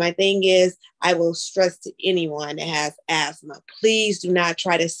so my thing is, I will stress to anyone that has asthma, please do not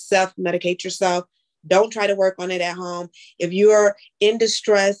try to self-medicate yourself. Don't try to work on it at home. If you're in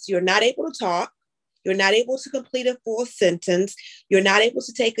distress, you're not able to talk, you're not able to complete a full sentence, you're not able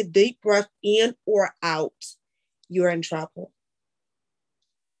to take a deep breath in or out, you're in trouble.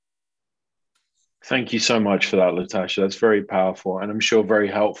 Thank you so much for that, Latasha. That's very powerful, and I'm sure very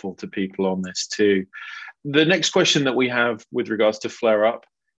helpful to people on this too. The next question that we have with regards to flare-up,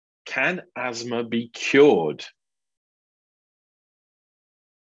 can asthma be cured?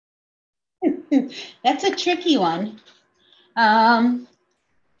 That's a tricky one.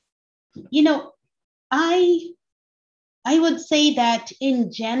 You know, I would say that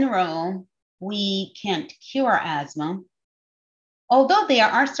in general, we can't cure asthma. Although there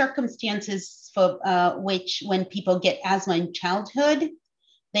are circumstances for which when people get asthma in childhood,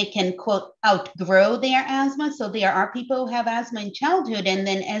 they can, quote, outgrow their asthma. So there are people who have asthma in childhood, and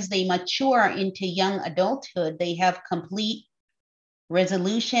then as they mature into young adulthood, they have complete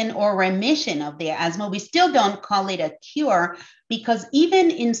resolution or remission of their asthma. We still don't call it a cure, because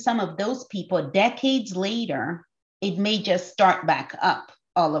even in some of those people, decades later, it may just start back up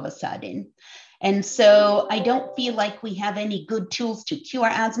all of a sudden. And so I don't feel like we have any good tools to cure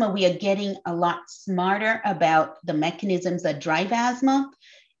asthma. We are getting a lot smarter about the mechanisms that drive asthma.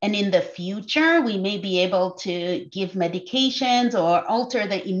 And in the future, we may be able to give medications or alter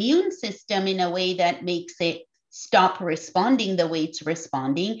the immune system in a way that makes it stop responding the way it's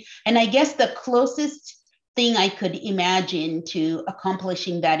responding. And I guess the closest thing I could imagine to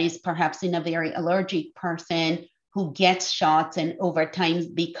accomplishing that is perhaps in a very allergic person who gets shots and over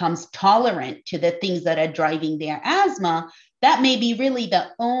time becomes tolerant to the things that are driving their asthma. That may be really the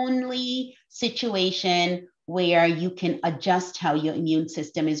only situation where you can adjust how your immune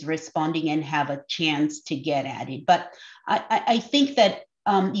system is responding and have a chance to get at it. But I think that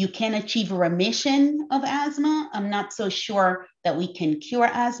you can achieve remission of asthma. I'm not so sure that we can cure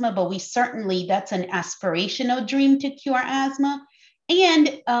asthma, but we certainly, that's an aspirational dream to cure asthma.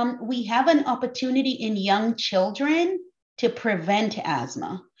 And we have an opportunity in young children to prevent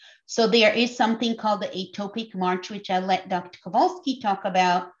asthma. So there is something called the Atopic March, which I'll let Dr. Kovalszki talk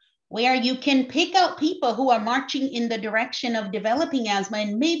about, where you can pick out people who are marching in the direction of developing asthma.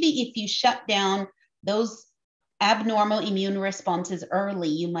 And maybe if you shut down those abnormal immune responses early,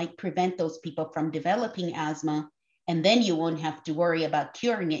 you might prevent those people from developing asthma. And then you won't have to worry about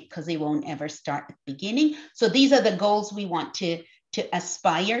curing it because they won't ever start at the beginning. So these are the goals we want to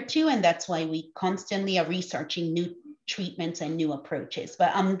aspire to. And that's why we constantly are researching new treatments and new approaches.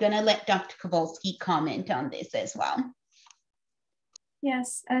 But I'm going to let Dr. Kovalszki comment on this as well.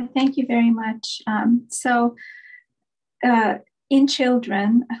 Yes, thank you very much. in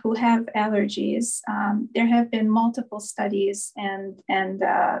children who have allergies, there have been multiple studies and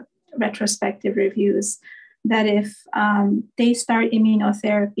retrospective reviews that if they start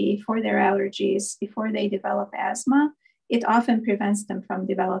immunotherapy for their allergies before they develop asthma, it often prevents them from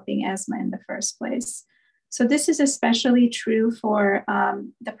developing asthma in the first place. So this is especially true for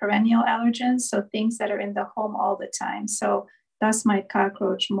the perennial allergens, so things that are in the home all the time. So dust mite,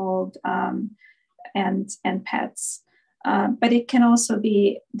 cockroach, mold, and pets. But it can also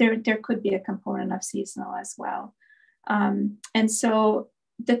be, there could be a component of seasonal as well. And so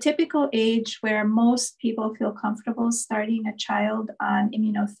the typical age where most people feel comfortable starting a child on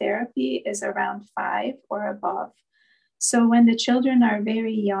immunotherapy is around 5 or above. So when the children are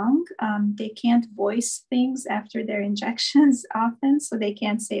very young, they can't voice things after their injections often. So they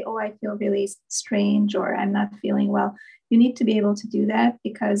can't say, oh, I feel really strange, or I'm not feeling well. You need to be able to do that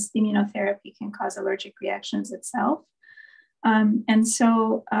because immunotherapy can cause allergic reactions itself. And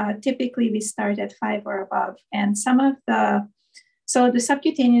so typically we start at 5 or above. And so the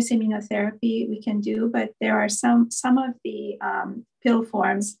subcutaneous immunotherapy we can do, but there are some of the pill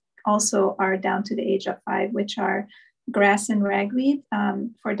forms also are down to the age of 5, which are grass and ragweed.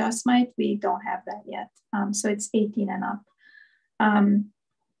 For dust mite, we don't have that yet. So it's 18 and up.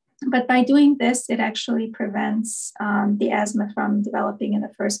 But by doing this, it actually prevents the asthma from developing in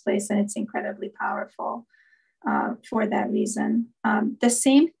the first place, and it's incredibly powerful for that reason. The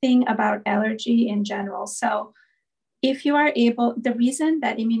same thing about allergy in general. So if you are able, the reason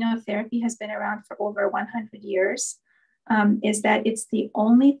that immunotherapy has been around for over 100 years is that it's the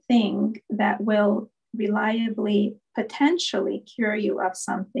only thing that will reliably, potentially cure you of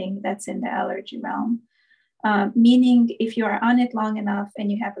something that's in the allergy realm. Meaning if you are on it long enough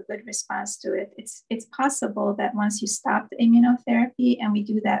and you have a good response to it, it's possible that once you stop the immunotherapy, and we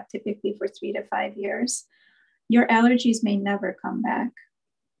do that typically for 3 to 5 years, your allergies may never come back.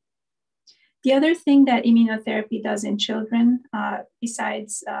 The other thing that immunotherapy does in children,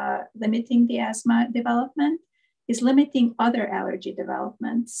 besides limiting the asthma development, is limiting other allergy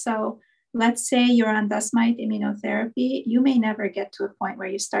development. So let's say you're on dust mite immunotherapy, you may never get to a point where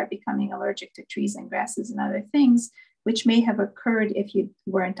you start becoming allergic to trees and grasses and other things, which may have occurred if you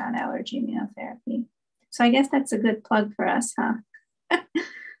weren't on allergy immunotherapy. So I guess that's a good plug for us, huh?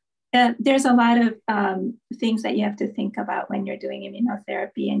 There's a lot of things that you have to think about when you're doing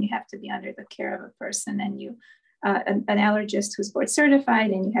immunotherapy, and you have to be under the care of a person, and you, an allergist who's board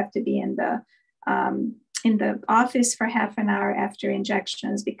certified, and you have to be in the office for half an hour after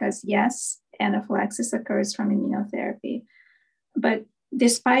injections, because yes, anaphylaxis occurs from immunotherapy. But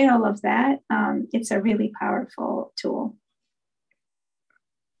despite all of that, it's a really powerful tool.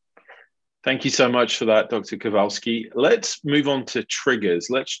 Thank you so much for that, Dr. Kovalszki. Let's move on to triggers.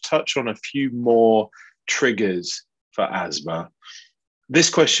 Let's touch on a few more triggers for asthma. This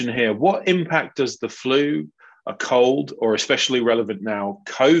question here, what impact does the flu, a cold, or especially relevant now,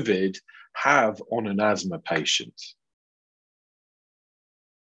 COVID, have on an asthma patient?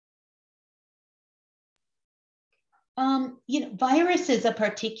 Viruses are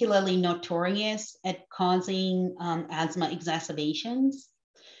particularly notorious at causing asthma exacerbations.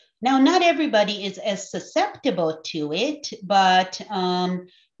 Now, not everybody is as susceptible to it, but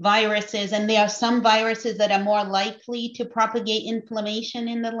viruses, and there are some viruses that are more likely to propagate inflammation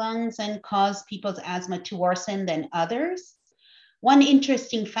in the lungs and cause people's asthma to worsen than others. One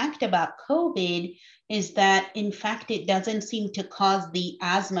interesting fact about COVID is that, in fact, it doesn't seem to cause the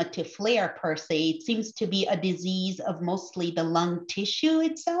asthma to flare per se. It seems to be a disease of mostly the lung tissue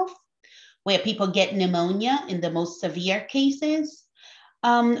itself, where people get pneumonia in the most severe cases.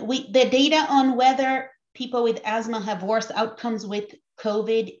 The data on whether people with asthma have worse outcomes with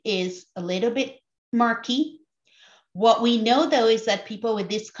COVID is a little bit murky. What we know, though, is that people with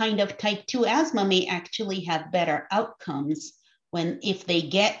this kind of type 2 asthma may actually have better outcomes if they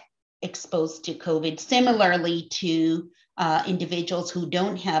get exposed to COVID, similarly to individuals who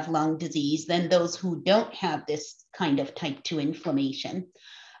don't have lung disease than those who don't have this kind of type 2 inflammation.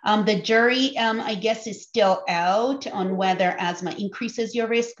 The jury, I guess, is still out on whether asthma increases your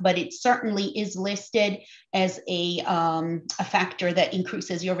risk, but it certainly is listed as a factor that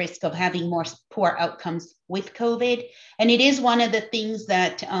increases your risk of having more poor outcomes with COVID. And it is one of the things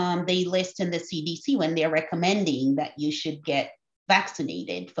that they list in the CDC when they're recommending that you should get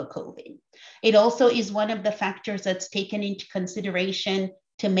vaccinated for COVID. It also is one of the factors that's taken into consideration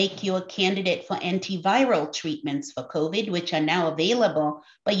to make you a candidate for antiviral treatments for COVID, which are now available,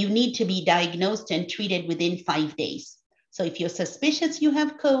 but you need to be diagnosed and treated within 5 days. So if you're suspicious you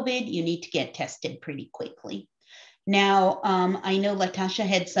have COVID, you need to get tested pretty quickly. Now, I know Latasha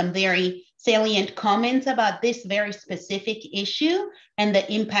had some very salient comments about this very specific issue and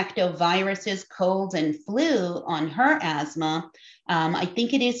the impact of viruses, colds, and flu on her asthma. I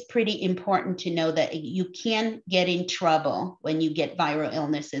think it is pretty important to know that you can get in trouble when you get viral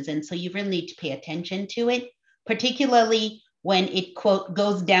illnesses. And so you really need to pay attention to it, particularly when it, quote,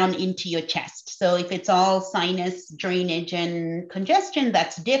 goes down into your chest. So if it's all sinus drainage and congestion,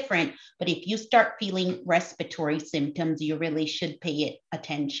 that's different. But if you start feeling respiratory symptoms, you really should pay it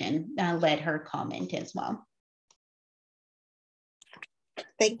attention. I'll let her comment as well.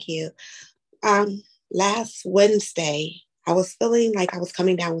 Thank you. Last Wednesday, I was feeling like I was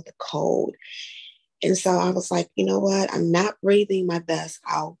coming down with a cold. And so I was like, you know what? I'm not breathing my best.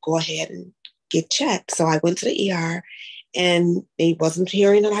 I'll go ahead and get checked. So I went to the ER and they wasn't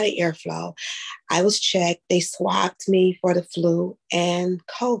hearing a lot of airflow. I was checked. They swabbed me for the flu and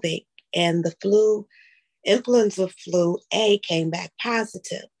COVID. And the influenza flu A came back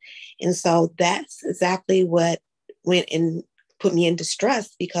positive. And so that's exactly what went and put me in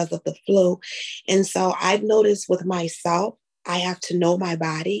distress because of the flu. And so I've noticed with myself, I have to know my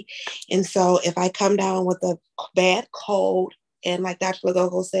body. And so if I come down with a bad cold, and like Dr.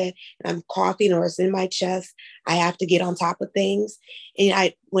 Lugogo said, and I'm coughing or it's in my chest, I have to get on top of things.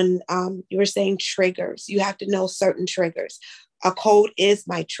 And when you were saying triggers, you have to know certain triggers. A cold is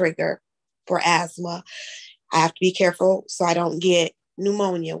my trigger for asthma. I have to be careful so I don't get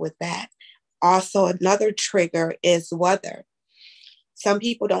pneumonia with that. Also, another trigger is weather. Some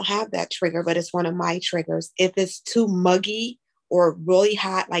people don't have that trigger, but it's one of my triggers. If it's too muggy or really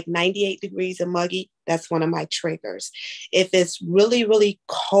hot, like 98 degrees and muggy, that's one of my triggers. If it's really, really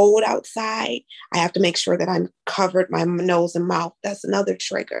cold outside, I have to make sure that I'm covered my nose and mouth. That's another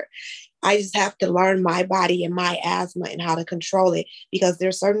trigger. I just have to learn my body and my asthma and how to control it because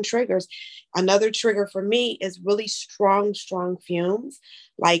there's certain triggers. Another trigger for me is really strong fumes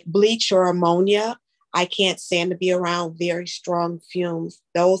like bleach or ammonia. I can't stand to be around very strong fumes.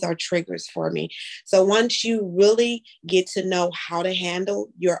 Those are triggers for me. So once you really get to know how to handle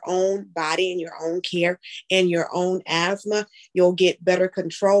your own body and your own care and your own asthma, you'll get better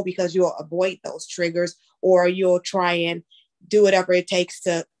control because you'll avoid those triggers, or you'll try and do whatever it takes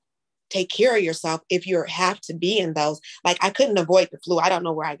to take care of yourself if you have to be in those. Like I couldn't avoid the flu. I don't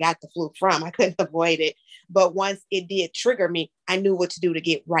know where I got the flu from. I couldn't avoid it. But once it did trigger me, I knew what to do to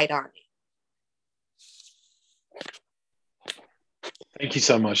get right on it. Thank you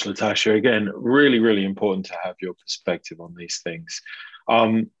so much, Latasha. Again, really, really important to have your perspective on these things.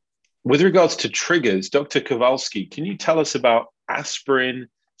 With regards to triggers, Dr. Kovalszki, can you tell us about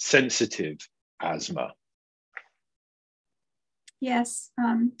aspirin-sensitive asthma? Yes.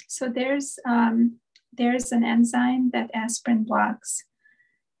 So there's an enzyme that aspirin blocks.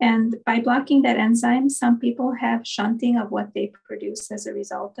 And by blocking that enzyme, some people have shunting of what they produce as a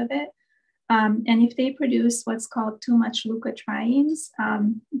result of it. And if they produce what's called too much leukotrienes,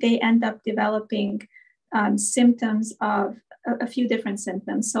 they end up developing symptoms of a few different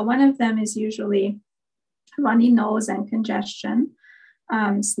symptoms. So one of them is usually runny nose and congestion,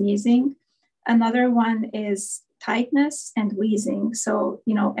 sneezing. Another one is tightness and wheezing. So,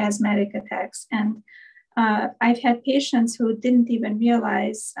 asthmatic attacks. And I've had patients who didn't even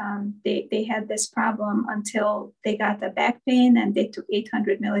realize they had this problem until they got the back pain and they took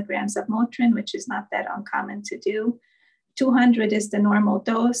 800 milligrams of Motrin, which is not that uncommon to do. 200 is the normal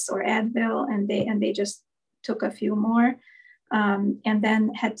dose, or Advil, and they just took a few more, and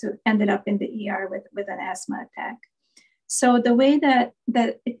then ended up in the ER with an asthma attack. So the way that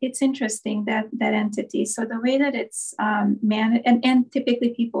it's interesting, that entity. So the way that it's managed, and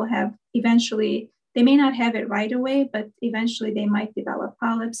typically people have eventually. They may not have it right away, but eventually they might develop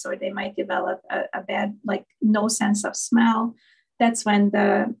polyps, or they might develop a bad, like no sense of smell. That's when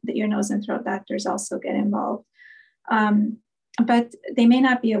the ear, nose, and throat doctors also get involved. But they may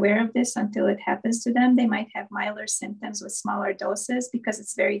not be aware of this until it happens to them. They might have milder symptoms with smaller doses because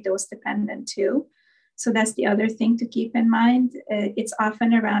it's very dose dependent too. So that's the other thing to keep in mind. It's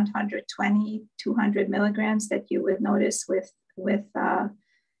often around 120, 200 milligrams that you would notice with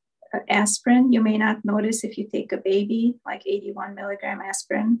aspirin. You may not notice if you take a baby, like 81 milligram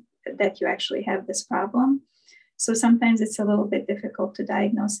aspirin, that you actually have this problem. So sometimes it's a little bit difficult to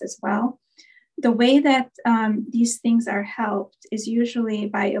diagnose as well. The way that these things are helped is usually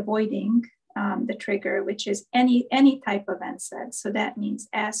by avoiding the trigger, which is any type of NSAID. So that means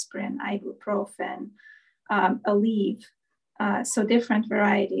aspirin, ibuprofen, Aleve. So different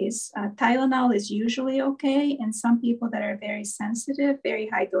varieties. Tylenol is usually okay. And some people that are very sensitive, very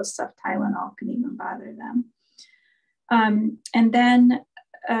high dose of Tylenol can even bother them. And then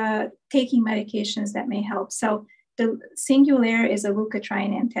taking medications that may help. So the Singulair is a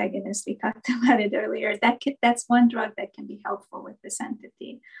leukotriene antagonist. We talked about it earlier. That's one drug that can be helpful with this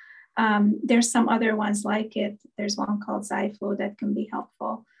entity. There's some other ones like it. There's one called Zyflo that can be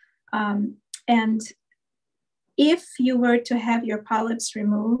helpful. And if you were to have your polyps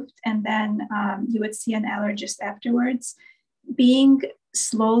removed and then you would see an allergist afterwards, being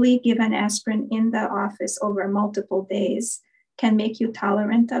slowly given aspirin in the office over multiple days can make you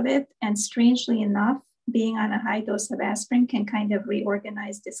tolerant of it. And strangely enough, being on a high dose of aspirin can kind of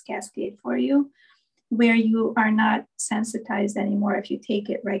reorganize this cascade for you, where you are not sensitized anymore if you take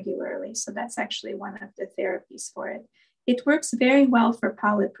it regularly. So that's actually one of the therapies for it. It works very well for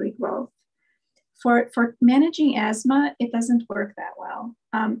polyp regrowth. For managing asthma, it doesn't work that well.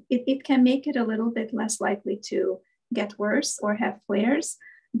 It can make it a little bit less likely to get worse or have flares,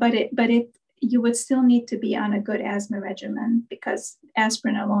 but you would still need to be on a good asthma regimen, because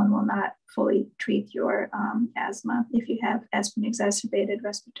aspirin alone will not fully treat your asthma if you have aspirin exacerbated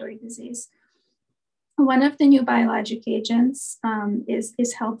respiratory disease. One of the new biologic agents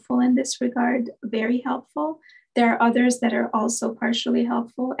is helpful in this regard, very helpful. There are others that are also partially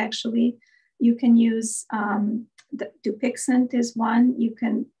helpful. Actually, you can use the Dupixent is one. You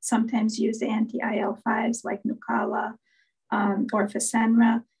can sometimes use the anti-IL-5s like Nucala or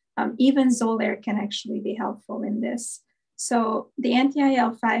Fasenra. Even Xolair can actually be helpful in this. So the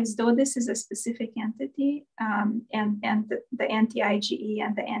anti-IL-5s, though this is a specific entity, and the anti-IgE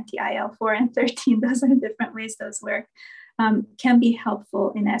and the anti-IL-4 and 13, those are different ways those work, can be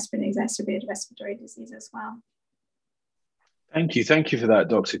helpful in aspirin-exacerbated respiratory disease as well. Thank you for that,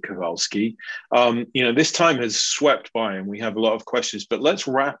 Dr. Kovalszki. This time has swept by and we have a lot of questions, but let's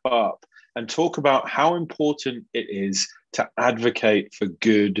wrap up and talk about how important it is to advocate for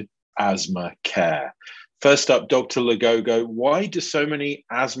good asthma care. First up, Dr. Lugogo, why do so many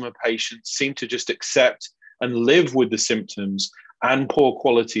asthma patients seem to just accept and live with the symptoms and poor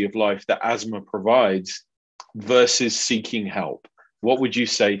quality of life that asthma provides versus seeking help? What would you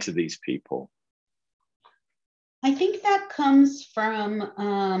say to these people? I think that comes from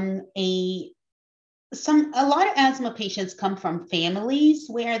a lot of asthma patients come from families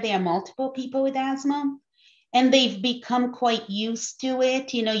where there are multiple people with asthma, and they've become quite used to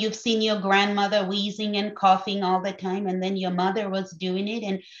it. You know, you've seen your grandmother wheezing and coughing all the time, and then your mother was doing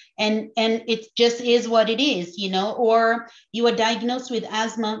it, and it just is what it is, you know. Or you were diagnosed with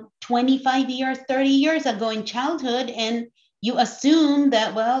asthma 25 years, 30 years ago in childhood, and you assume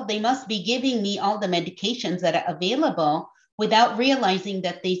that, well, they must be giving me all the medications that are available without realizing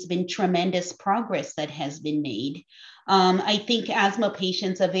that there's been tremendous progress that has been made. I think asthma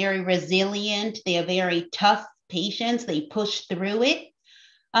patients are very resilient. They are very tough patients. They push through it.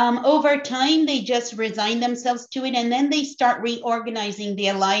 Over time, they just resign themselves to it, and then they start reorganizing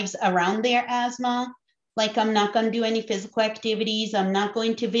their lives around their asthma. Like, I'm not going to do any physical activities. I'm not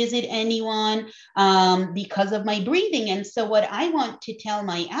going to visit anyone because of my breathing. And so what I want to tell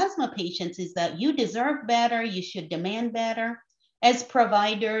my asthma patients is that you deserve better. You should demand better. As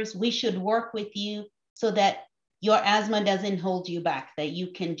providers, we should work with you so that your asthma doesn't hold you back, that you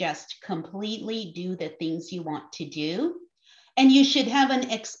can just completely do the things you want to do. And you should have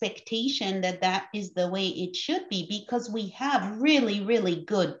an expectation that that is the way it should be, because we have really, really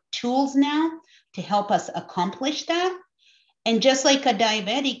good tools now to help us accomplish that. And just like a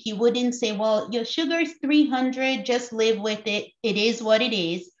diabetic, you wouldn't say, well, your sugar is 300, just live with it. It is what it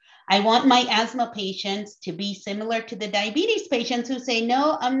is. I want my asthma patients to be similar to the diabetes patients who say,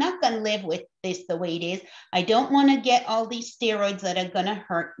 no, I'm not going to live with this the way it is. I don't want to get all these steroids that are going to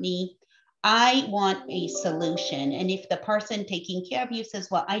hurt me. I want a solution. And if the person taking care of you says,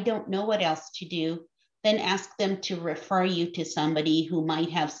 well, I don't know what else to do, then ask them to refer you to somebody who might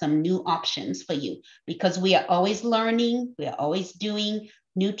have some new options for you, because we are always learning, we are always doing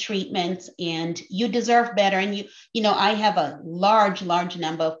new treatments, and you deserve better. And you know, I have a large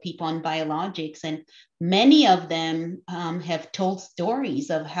number of people on biologics, and many of them have told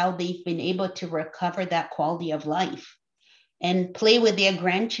stories of how they've been able to recover that quality of life and play with their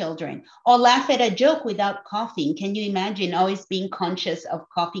grandchildren, or laugh at a joke without coughing. Can you imagine always being conscious of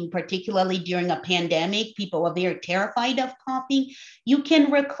coughing, particularly during a pandemic? People are very terrified of coughing. You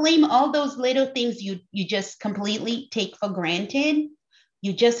can reclaim all those little things you just completely take for granted.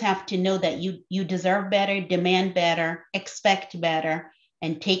 You just have to know that you deserve better, demand better, expect better,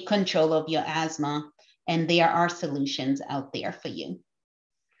 and take control of your asthma. And there are solutions out there for you.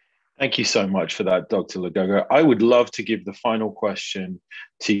 Thank you so much for that, Dr. Lugogo. I would love to give the final question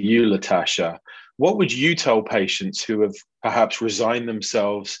to you, Latasha. What would you tell patients who have perhaps resigned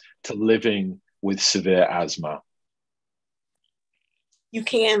themselves to living with severe asthma? You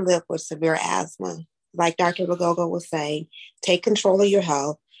can live with severe asthma. like Dr. Lugogo was saying, take control of your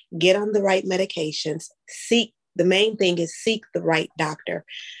health, get on the right medications, the main thing is seek the right doctor.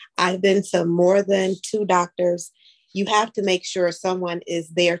 I've been to more than 2 doctors. You have to make sure someone is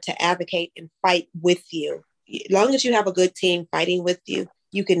there to advocate and fight with you. As long as you have a good team fighting with you,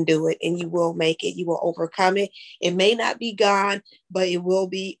 you can do it and you will make it. You will overcome it. It may not be gone, but it will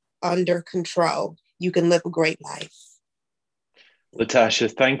be under control. You can live a great life. Latasha,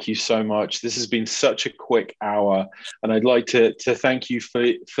 thank you so much. This has been such a quick hour, and I'd like to thank you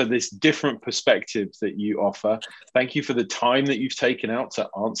for this different perspective that you offer. Thank you for the time that you've taken out to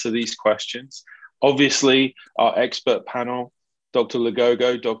answer these questions. Obviously, our expert panel, Dr.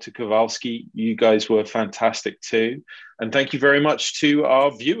 Lugogo, Dr. Kovalszki, you guys were fantastic too. And thank you very much to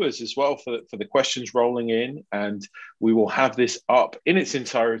our viewers as well for the questions rolling in. And we will have this up in its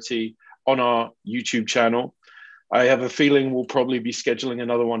entirety on our YouTube channel. I have a feeling we'll probably be scheduling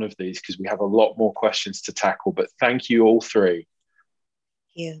another one of these because we have a lot more questions to tackle, but thank you all 3. Thank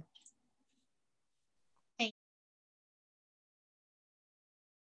you.